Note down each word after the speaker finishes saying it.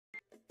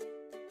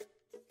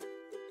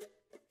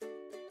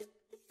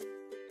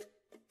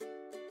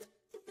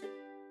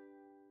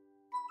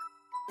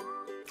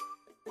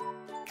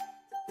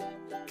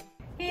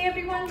Hey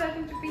everyone,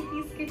 welcome to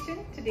Preeti's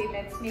Kitchen. Today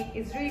let's make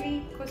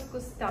Israeli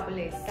Couscous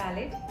Tebbouleh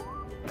Salad.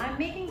 I'm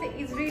making the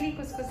Israeli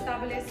Couscous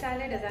Tebbouleh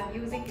Salad as I'm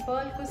using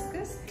pearl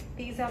couscous.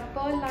 These are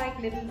pearl-like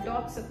little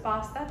dots of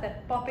pasta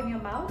that pop in your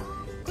mouth.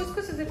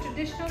 Couscous is a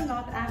traditional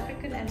North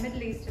African and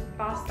Middle Eastern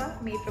pasta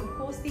made from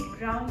coarsely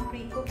ground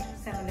pre-cooked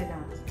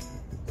semolina.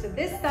 So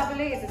this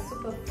tabbouleh is a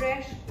super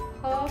fresh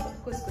herb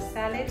couscous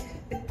salad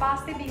with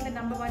parsley being the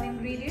 #1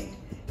 ingredient.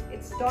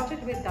 It's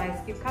dotted with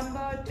diced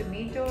cucumber,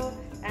 tomato,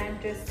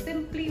 and dressed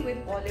simply with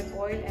olive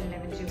oil and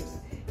lemon juice.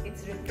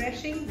 It's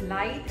refreshing,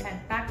 light, and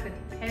packed with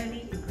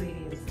healthy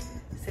ingredients.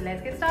 So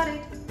let's get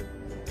started.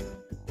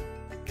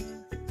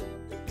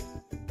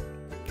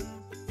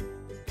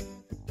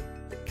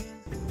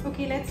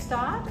 Okay, let's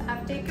start.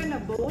 I've taken a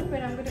bowl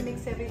where I'm going to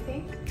mix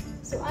everything.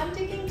 So I'm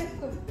taking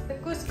the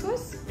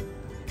couscous,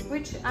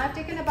 which I've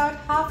taken about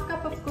 ½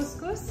 cup of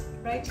couscous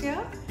right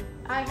here.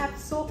 I have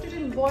soaked it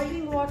in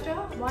boiling water,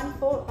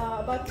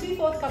 about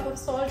 3/4 cup of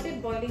salted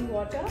boiling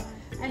water,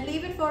 and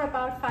leave it for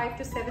about 5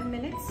 to 7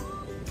 minutes,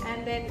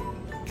 and then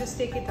just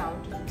take it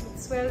out. It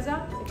swells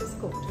up, it is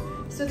cooked.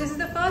 So this is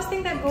the first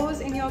thing that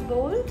goes in your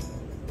bowl.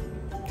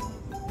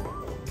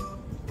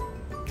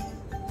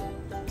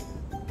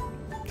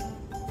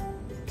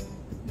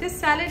 This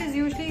salad is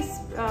usually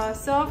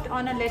served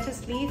on a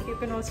lettuce leaf. You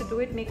can also do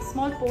it, make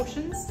small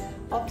portions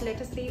of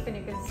lettuce leaf,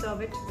 and you can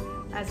serve it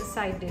as a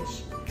side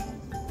dish.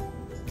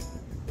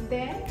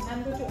 Then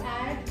I'm going to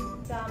add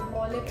some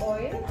olive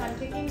oil. I'm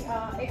taking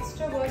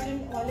extra virgin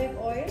olive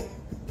oil,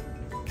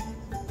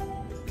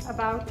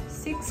 about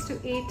 6 to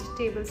 8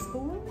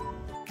 tablespoons.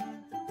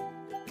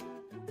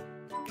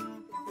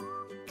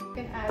 You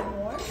can add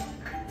more.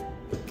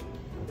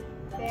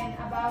 Then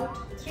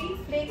about 3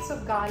 flakes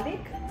of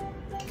garlic.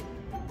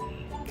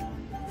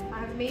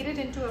 I've made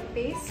it into a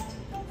paste.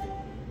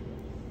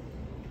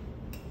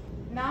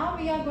 Now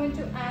we are going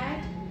to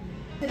add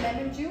the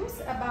lemon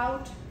juice.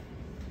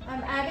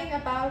 I'm adding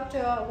about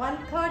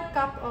 1/3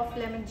 cup of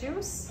lemon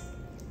juice.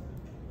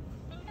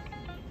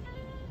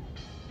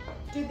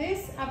 To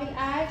this I will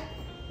add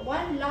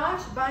 1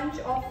 large bunch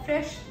of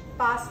fresh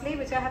parsley,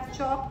 which I have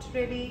chopped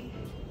really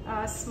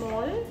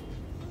small.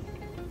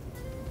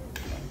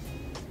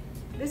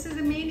 This is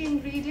the main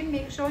ingredient.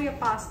 Make sure your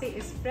parsley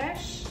is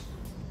fresh.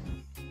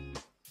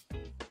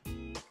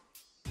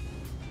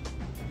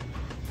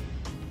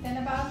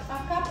 Then about a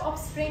cup of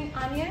spring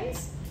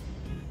onions.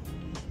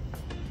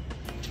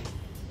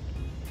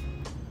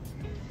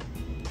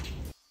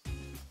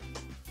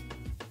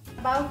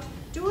 About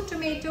 2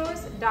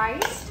 tomatoes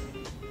diced.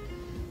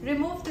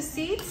 Remove the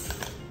seeds.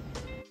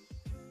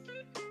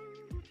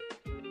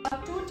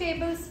 About 2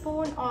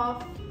 tablespoons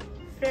of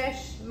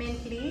fresh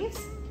mint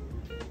leaves.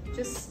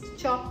 Just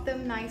chop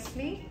them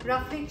nicely,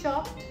 roughly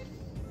chopped.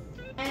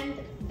 And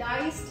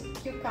diced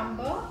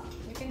cucumber.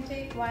 You can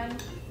take 1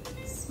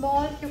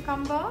 small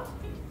cucumber.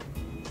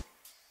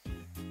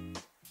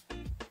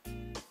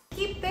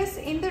 Keep this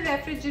in the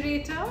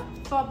refrigerator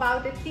for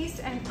about at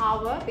least an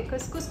hour,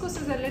 because couscous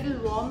is a little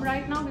warm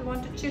right now. We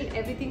want to chill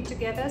everything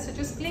together. So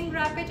just cling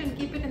wrap it and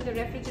keep it in the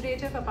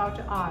refrigerator for about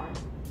an hour.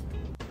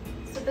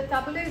 So the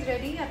tabbouleh is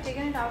ready. I've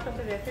taken it out of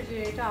the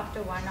refrigerator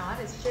after 1 hour.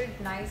 It's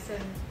chilled nice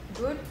and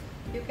good.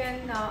 You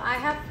can, I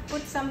have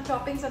put some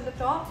toppings on the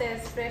top.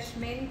 There's fresh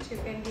mint. You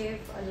can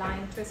give a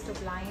twist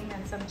of lime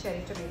and some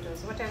cherry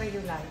tomatoes, whatever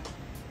you like.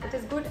 It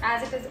is good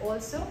as it is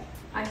also.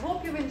 I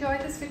hope you've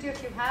enjoyed this video. If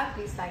you have,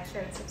 please like,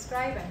 share and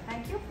subscribe, and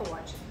thank you for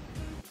watching.